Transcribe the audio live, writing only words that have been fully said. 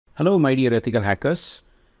Hello my dear ethical hackers.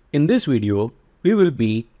 In this video, we will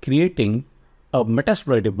be creating a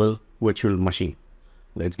Metasploitable virtual machine.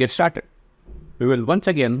 Let's get started. We will once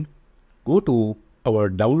again go to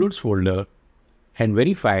our downloads folder and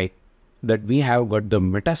verify that we have got the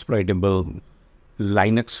Metasploitable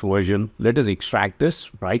Linux version. Let us extract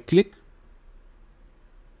this, right click,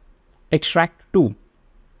 extract to.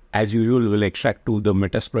 As usual, we'll extract to the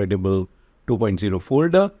Metasploitable 2.0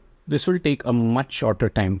 folder. This will take a much shorter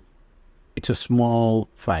time. It's a small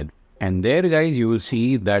file. And there guys, you will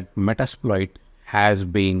see that Metasploit has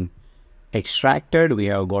been extracted. We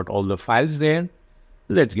have got all the files there.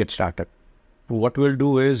 Let's get started. What we'll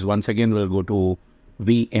do is, once again, we'll go to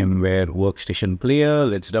VMware Workstation Player.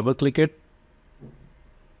 Let's double click it.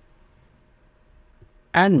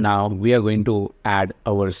 And now we are going to add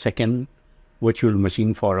our second virtual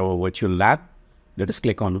machine for our virtual lab. Let us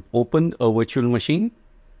click on Open a Virtual Machine.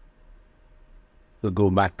 We'll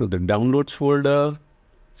go back to the Downloads folder.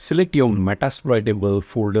 Select your Metasploitable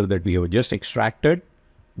folder that we have just extracted.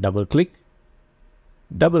 Double click,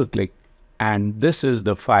 and this is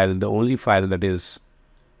the file, the only file that is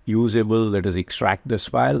usable. Let us extract this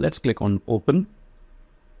file. Let's click on Open.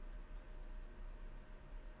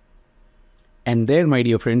 And there, my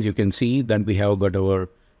dear friends, you can see that we have got our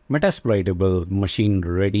Metasploitable machine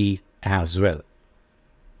ready as well.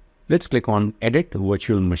 Let's click on Edit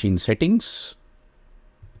Virtual Machine Settings.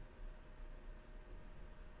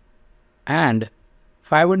 And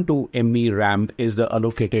 512 MB RAM is the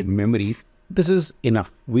allocated memory. This is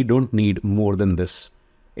enough. We don't need more than this.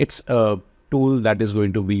 It's a tool that is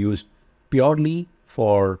going to be used purely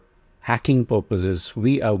for hacking purposes.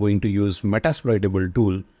 We are going to use Metasploitable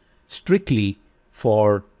tool strictly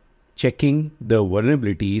for checking the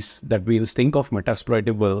vulnerabilities. That means think of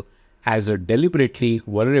Metasploitable as a deliberately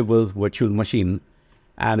vulnerable virtual machine,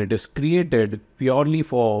 and it is created purely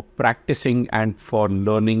for practicing and for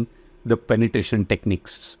learning the penetration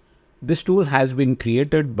techniques. This tool has been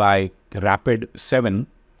created by Rapid7.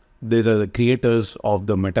 These are the creators of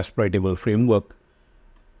the Metasploitable framework.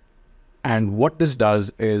 And what this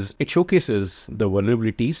does is it showcases the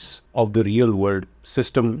vulnerabilities of the real world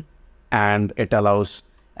system, and it allows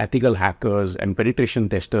ethical hackers and penetration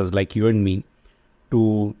testers like you and me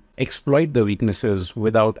to exploit the weaknesses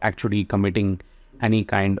without actually committing any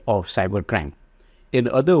kind of cybercrime. In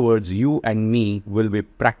other words, you and me will be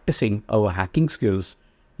practicing our hacking skills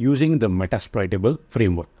using the Metasploitable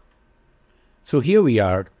framework. So here we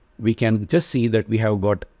are. We can just see that we have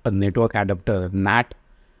got a network adapter NAT.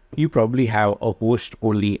 You probably have a host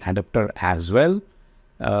only adapter as well.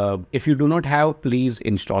 If you do not have, please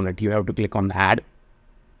install it. You have to click on Add,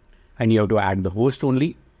 and you have to add the host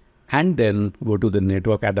only, and then go to the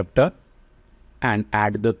network adapter and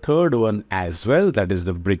add the third one as well, that is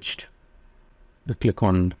the bridged. Click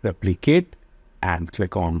on Replicate and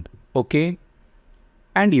click on OK.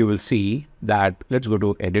 And you will see that, let's go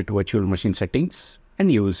to Edit Virtual Machine Settings,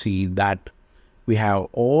 and you will see that we have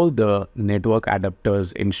all the network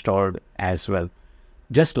adapters installed as well.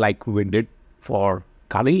 Just like we did for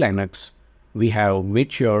Kali Linux, we have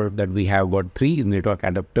made sure that we have got 3 network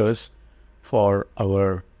adapters for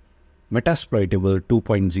our Metasploitable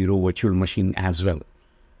 2.0 virtual machine as well.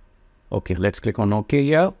 Okay, let's click on OK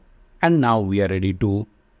here. And now we are ready to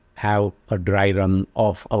have a dry run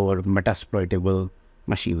of our Metasploitable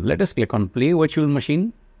machine. Let us click on Play Virtual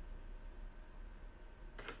Machine.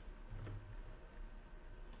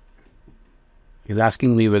 He's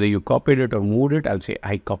asking me whether you copied it or moved it. I'll say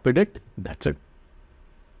I copied it. That's it.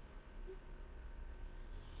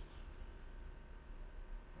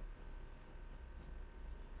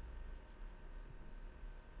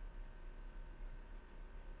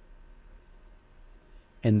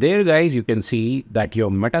 And there guys, you can see that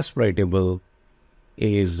your Metasploitable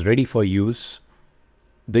is ready for use.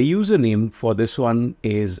 The username for this one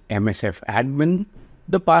is msfadmin.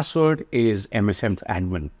 The password is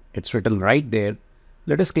msfadmin. It's written right there.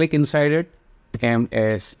 Let us click inside it.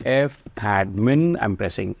 msfadmin. I'm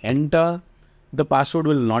pressing enter. The password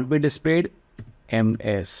will not be displayed.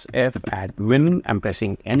 msfadmin. I'm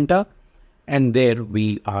pressing enter. And there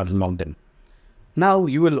we are logged in. Now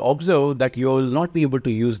you will observe that you will not be able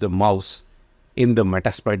to use the mouse in the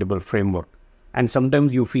Metasploitable framework. And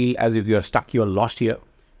sometimes you feel as if you are stuck, you are lost here.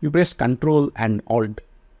 You press Ctrl and Alt,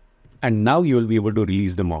 and now you will be able to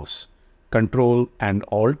release the mouse. Ctrl and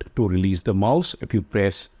Alt to release the mouse. If you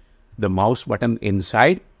press the mouse button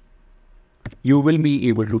inside, you will be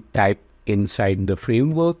able to type inside the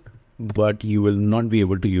framework, but you will not be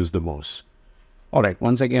able to use the mouse. All right,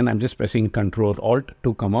 once again, I'm just pressing Ctrl Alt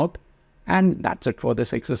to come out. And that's it for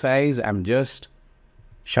this exercise. I'm just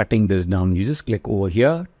shutting this down. You just click over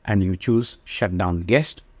here and you choose shut down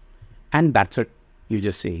guest, and that's it. You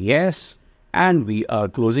just say yes, and we are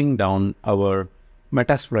closing down our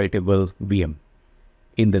Metasploitable VM.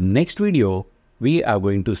 In the next video, we are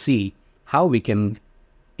going to see how we can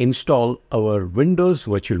install our Windows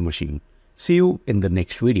virtual machine. See you in the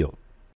next video.